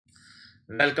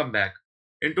Welcome back.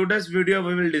 In today's video,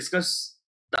 we will discuss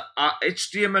the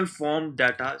HTML form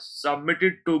data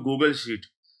submitted to Google Sheet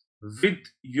with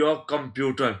your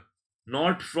computer,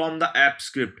 not from the app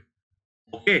script.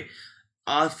 Okay,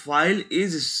 a file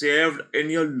is saved in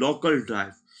your local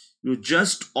drive. You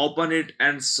just open it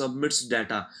and submits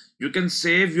data. You can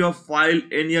save your file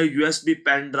in your USB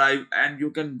pen drive and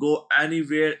you can go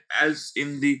anywhere else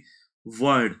in the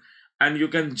world, and you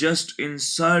can just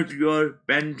insert your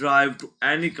pen drive to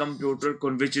any computer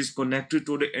which is connected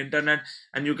to the internet,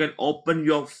 and you can open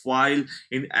your file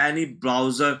in any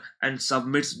browser and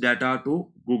submits data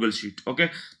to Google Sheet.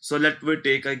 Okay, so let me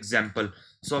take an example.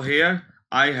 So here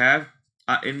I have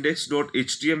a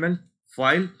index.html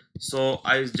file. So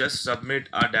I just submit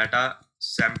a data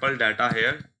sample data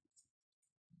here.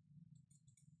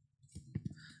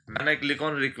 When I click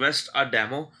on request a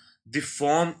demo, the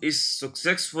form is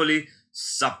successfully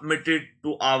submitted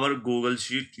to our Google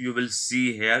Sheet. You will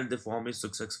see here the form is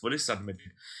successfully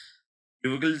submitted.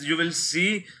 You will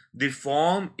see the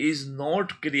form is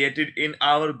not created in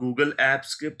our Google App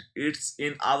Script. It's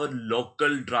in our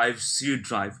local drive, C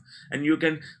drive, and you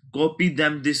can copy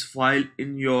them this file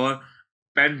in your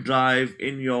pen drive,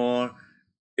 in your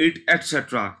it,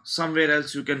 etc. Somewhere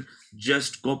else you can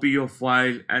just copy your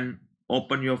file and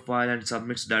open your file and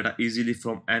submits data easily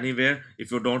from anywhere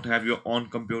if you don't have your own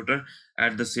computer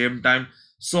at the same time.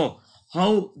 So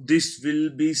how this will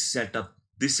be set up?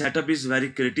 This setup is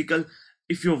very critical.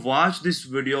 If you watch this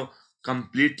video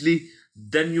completely,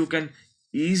 then you can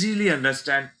easily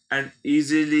understand and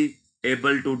easily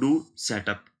able to do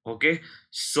setup. Okay,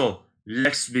 so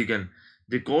let's begin.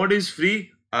 The code is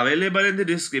free, available in the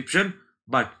description,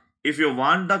 but if you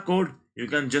want the code, you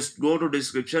can just go to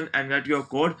description and get your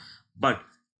code. But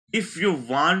if you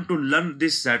want to learn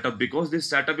this setup, because this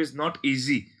setup is not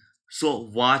easy, so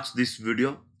watch this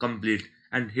video complete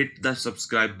and hit the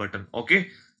subscribe button. Okay,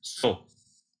 so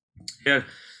here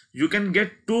you can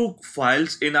get two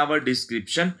files in our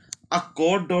description, a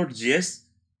code.js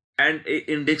and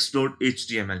a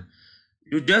index.html.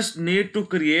 You just need to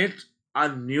create a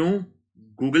new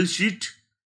Google Sheet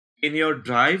in your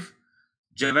drive.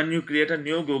 When you create a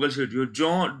new Google Sheet, you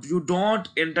don't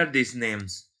enter these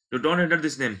names. You don't enter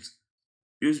these names.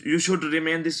 You should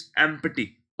remain this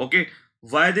empty. Okay,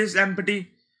 why this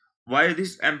empty? Why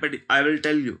this empty? I will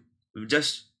tell you.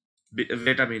 Just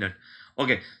wait a minute.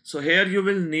 Okay, so here you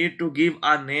will need to give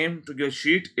a name to your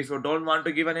sheet. If you don't want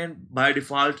to give a name, by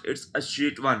default it's a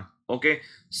sheet 1. Okay,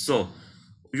 so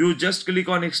you just click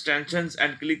on extensions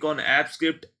and click on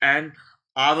AppScript and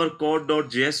our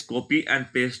code.js, copy and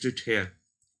paste it here.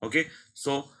 Okay,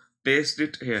 so paste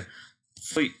it here.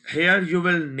 So here you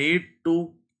will need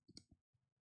to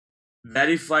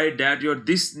verify that your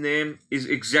this name is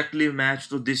exactly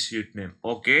matched to this sheet name.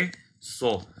 Okay,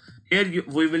 so here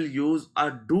we will use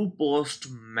a doPost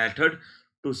method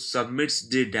to submit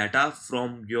the data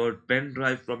from your pen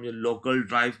drive, from your local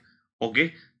drive.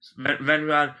 Okay,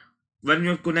 when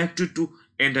you're connected to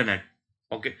internet.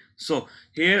 Okay, so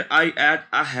here I add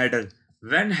a header.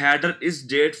 When header is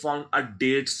date found, a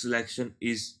date selection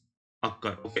is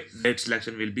occur. Okay, date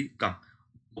selection will be come.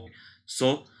 Okay,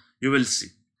 so you will see.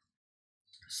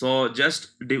 So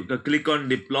just click on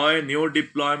deploy, new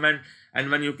deployment, and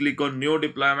when you click on new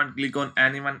deployment, click on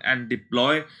anyone and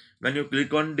deploy. When you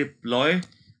click on deploy,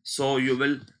 so you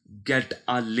will get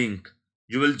a link.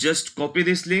 You will just copy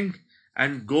this link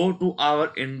and go to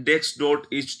our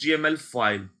index.html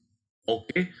file.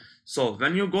 Okay, so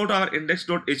when you go to our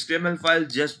index.html file,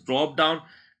 just drop down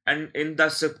and in the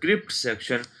script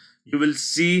section you will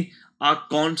see a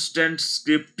constant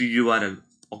script URL.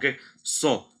 Okay,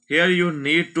 so here you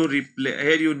need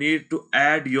to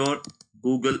add your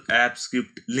Google App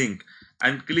Script link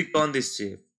and click on this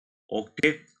save.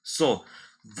 Okay, so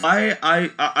why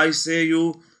I say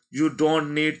you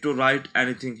don't need to write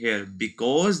anything here,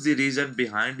 because the reason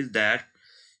behind is that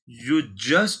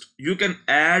you can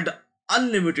add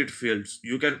unlimited fields.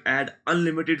 You can add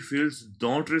unlimited fields,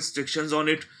 don't restrictions on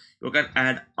it. You can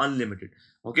add unlimited.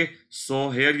 Okay, so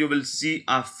here you will see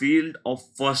a field of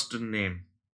first name.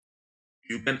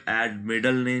 You can add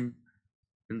middle name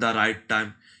in the right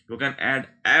time. You can add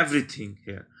everything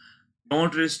here.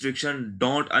 Don't restriction,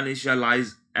 don't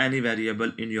initialize any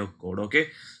variable in your code. Okay,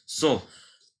 so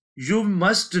you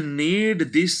must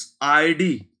need this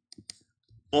ID.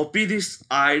 Copy this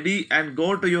ID and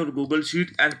go to your Google Sheet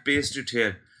and paste it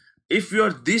here. If your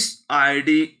this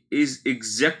ID is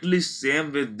exactly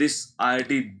same with this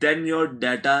ID, then your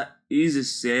data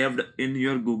is saved in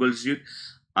your Google Sheet.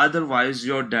 Otherwise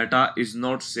your data is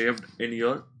not saved in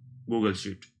your Google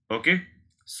Sheet. Okay,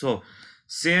 so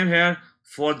same here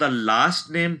for the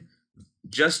last name.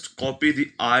 just copy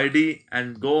the ID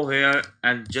and go here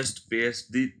and just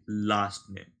paste the last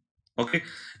name. Okay,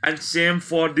 and same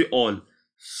for the all.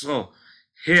 So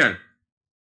here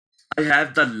I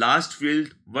have the last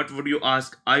field. What would you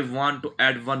ask? I want to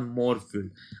add one more field.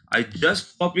 I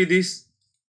just copy this.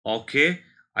 Okay,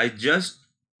 I just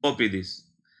copy this,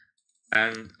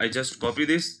 and I just copy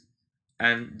this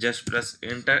and just press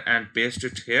enter and paste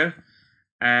it here.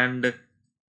 And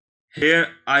here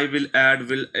I will add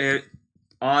will a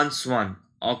ans one.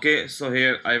 Okay, so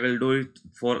here I will do it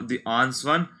for the ans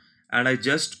one, and I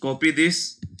just copy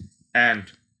this,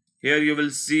 and here you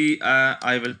will see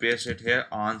I will paste it here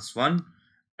ans one,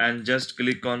 and just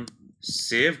click on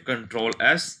save, control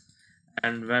S,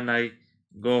 and when I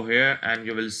go here and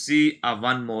you will see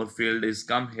one more field is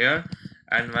come here,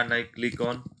 and when I click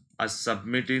on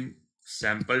submitting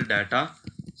sample data,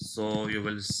 so you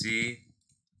will see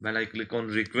when I click on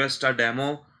request a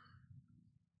demo,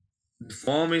 the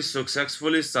form is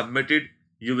successfully submitted.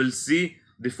 You will see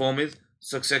the form is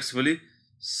successfully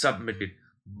submitted,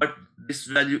 but this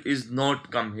value is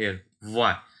not come here.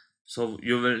 Why? So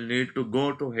you will need to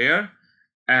go to here,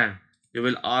 and you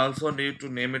will also need to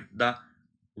name it the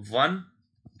one,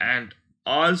 and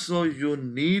also you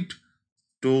need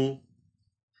to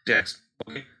text.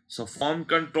 Okay, so form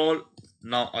control.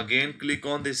 Now again click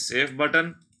on the save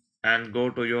button and go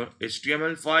to your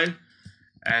HTML file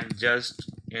and just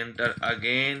enter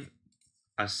again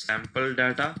a sample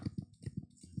data,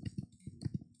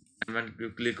 and when you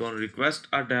click on request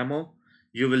a demo,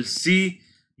 you will see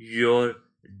your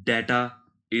data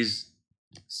is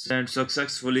sent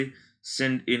successfully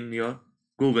sent in your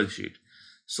Google Sheet.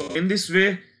 So in this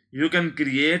way you can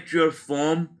create your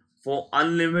form for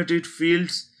unlimited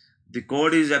fields. The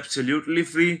code is absolutely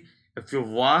free. If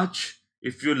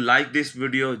you like this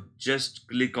video, just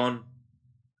click on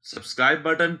subscribe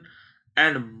button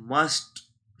and must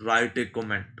write a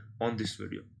comment on this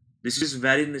video. This is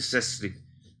very necessary.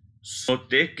 So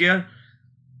take care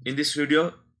in this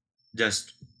video.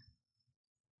 Just